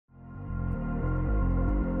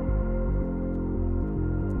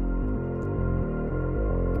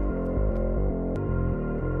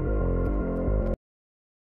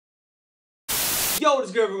Yo, what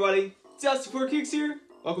is good, everybody? It's Dusty4Kicks here.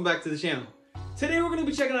 Welcome back to the channel. Today we're going to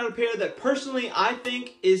be checking out a pair that personally I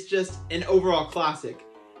think is just an overall classic.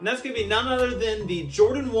 And that's going to be none other than the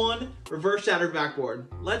Jordan 1 Reverse Shattered Backboard.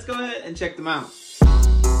 Let's go ahead and check them out.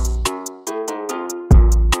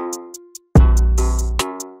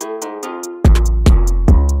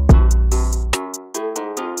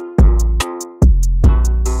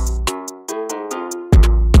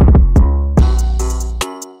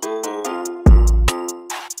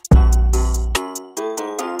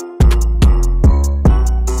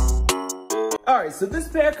 Alright, so this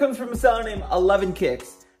pair comes from a seller named 11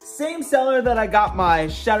 Kicks. Same seller that I got my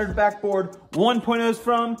Shattered Backboard 1.0s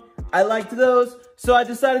from. I liked those, so I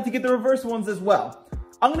decided to get the reverse ones as well.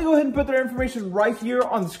 I'm going to go ahead and put their information right here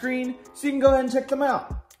on the screen so you can go ahead and check them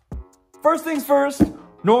out. First things first,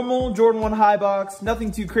 normal Jordan 1 high box, nothing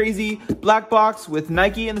too crazy, black box with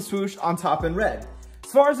Nike and the swoosh on top in red.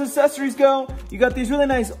 As far as accessories go, you got these really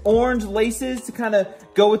nice orange laces to kind of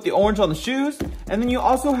go with the orange on the shoes. And then you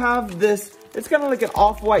also have this, it's kind of like an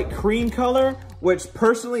off-white cream color, which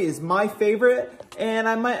personally is my favorite. And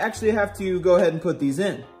I might actually have to go ahead and put these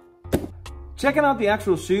in. Checking out the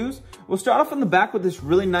actual shoes, we'll start off in the back with this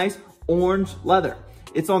really nice orange leather.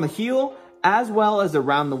 It's on the heel as well as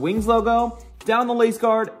around the wings logo, down the lace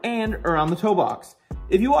guard, and around the toe box.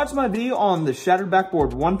 If you watch my video on the Shattered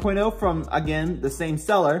Backboard 1.0 from, again, the same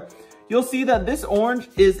seller, you'll see that this orange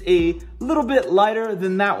is a little bit lighter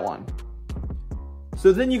than that one.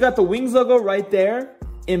 So then you got the wings logo right there,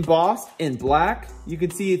 embossed in black. You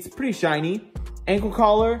can see it's pretty shiny. Ankle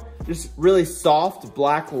collar, just really soft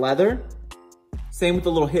black leather. Same with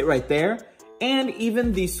the little hit right there. And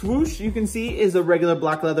even the swoosh, you can see, is a regular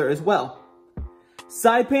black leather as well.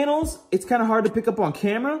 Side panels, it's kind of hard to pick up on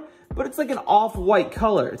camera, but it's like an off-white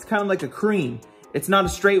color. It's kind of like a cream. It's not a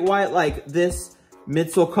straight white like this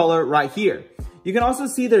midsole color right here. You can also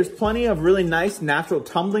see there's plenty of really nice natural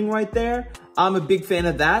tumbling right there. I'm a big fan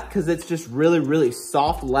of that because it's just really, really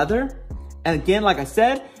soft leather. And again, like I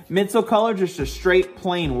said, midsole color, just a straight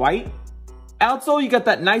plain white. Outsole, you got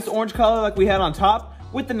that nice orange color like we had on top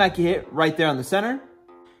with the Nike hit right there on the center.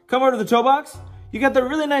 Come over to the toe box. You got the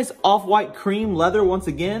really nice off-white cream leather once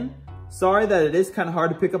again. Sorry that it is kind of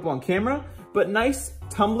hard to pick up on camera, but nice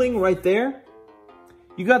tumbling right there.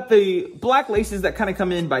 You got the black laces that kind of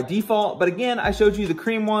come in by default, but again, I showed you the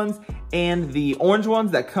cream ones and the orange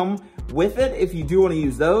ones that come with it if you do want to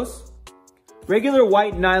use those. Regular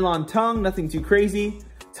white nylon tongue, nothing too crazy.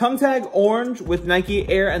 Tongue tag orange with Nike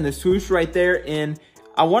Air and the swoosh right there in,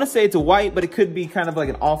 I want to say it's a white, but it could be kind of like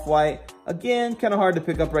an off-white. Again, kind of hard to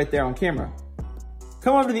pick up right there on camera.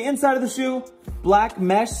 Come over to the inside of the shoe, black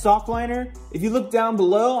mesh sock liner. If you look down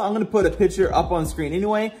below, I'm gonna put a picture up on screen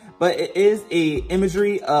anyway, but it is a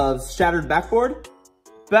imagery of Shattered Backboard.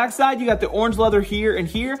 Backside, you got the orange leather here and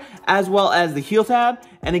here, as well as the heel tab.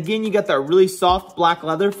 And again, you got that really soft black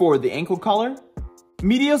leather for the ankle collar.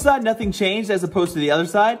 Medial side, nothing changed as opposed to the other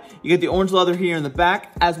side. You get the orange leather here in the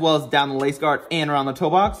back, as well as down the lace guard and around the toe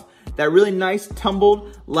box. That really nice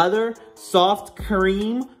tumbled leather, soft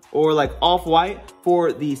cream, or like off-white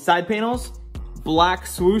for the side panels. Black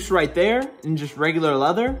swoosh right there and just regular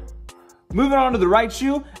leather. Moving on to the right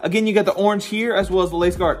shoe, again, you got the orange here as well as the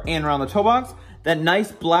lace guard and around the toe box. That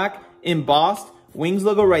nice black embossed wings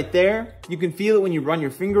logo right there. You can feel it when you run your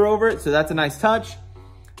finger over it, so that's a nice touch.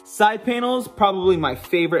 Side panels, probably my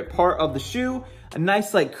favorite part of the shoe. A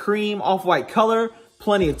nice like cream off-white color,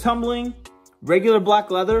 plenty of tumbling. Regular black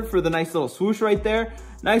leather for the nice little swoosh right there.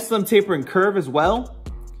 Nice slim tapering curve as well.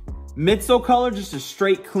 Midsole color, just a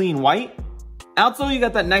straight clean white. Outsole, you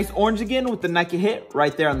got that nice orange again with the Nike hit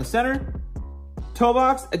right there on the center. Toe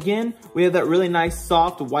box, again, we have that really nice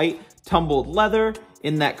soft white tumbled leather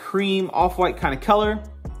in that cream off-white kind of color.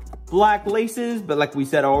 Black laces, but like we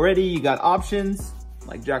said already, you got options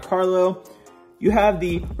like Jack Harlow. You have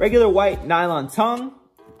the regular white nylon tongue.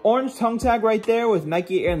 Orange tongue tag right there with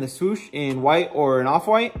Nike Air and the swoosh in white or an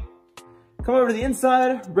off-white. Come over to the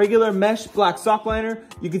inside, regular mesh black sock liner.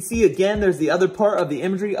 You can see again, there's the other part of the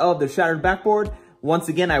imagery of the Shattered Backboard. Once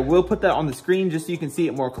again, I will put that on the screen just so you can see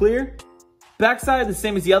it more clear. Backside, the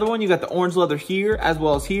same as the other one. You got the orange leather here as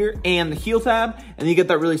well as here and the heel tab. And then you get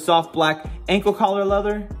that really soft black ankle collar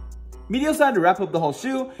leather. Medial side to wrap up the whole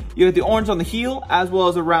shoe. You got the orange on the heel as well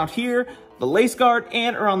as around here, the lace guard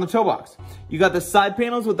and around the toe box. You got the side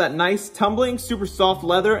panels with that nice tumbling, super soft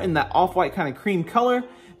leather in that off-white kind of cream color.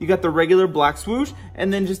 You got the regular black swoosh,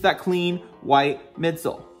 and then just that clean white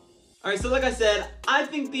midsole. All right, so like I said, I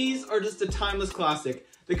think these are just a timeless classic.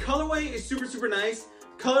 The colorway is super, super nice.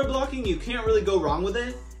 Color blocking, you can't really go wrong with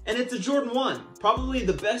it. And it's a Jordan 1, probably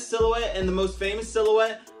the best silhouette and the most famous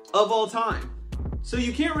silhouette of all time. So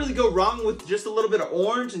you can't really go wrong with just a little bit of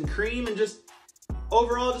orange and cream, and just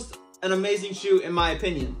overall just an amazing shoe in my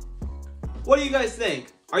opinion. What do you guys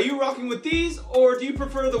think? Are you rocking with these, or do you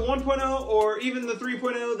prefer the 1.0 or even the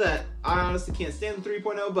 3.0 that I honestly can't stand the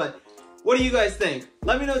 3.0, but what do you guys think?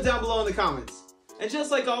 Let me know down below in the comments. And just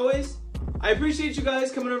like always, I appreciate you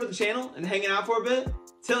guys coming over to the channel and hanging out for a bit.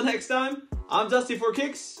 Till next time, I'm Dusty for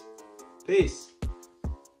Kicks. Peace.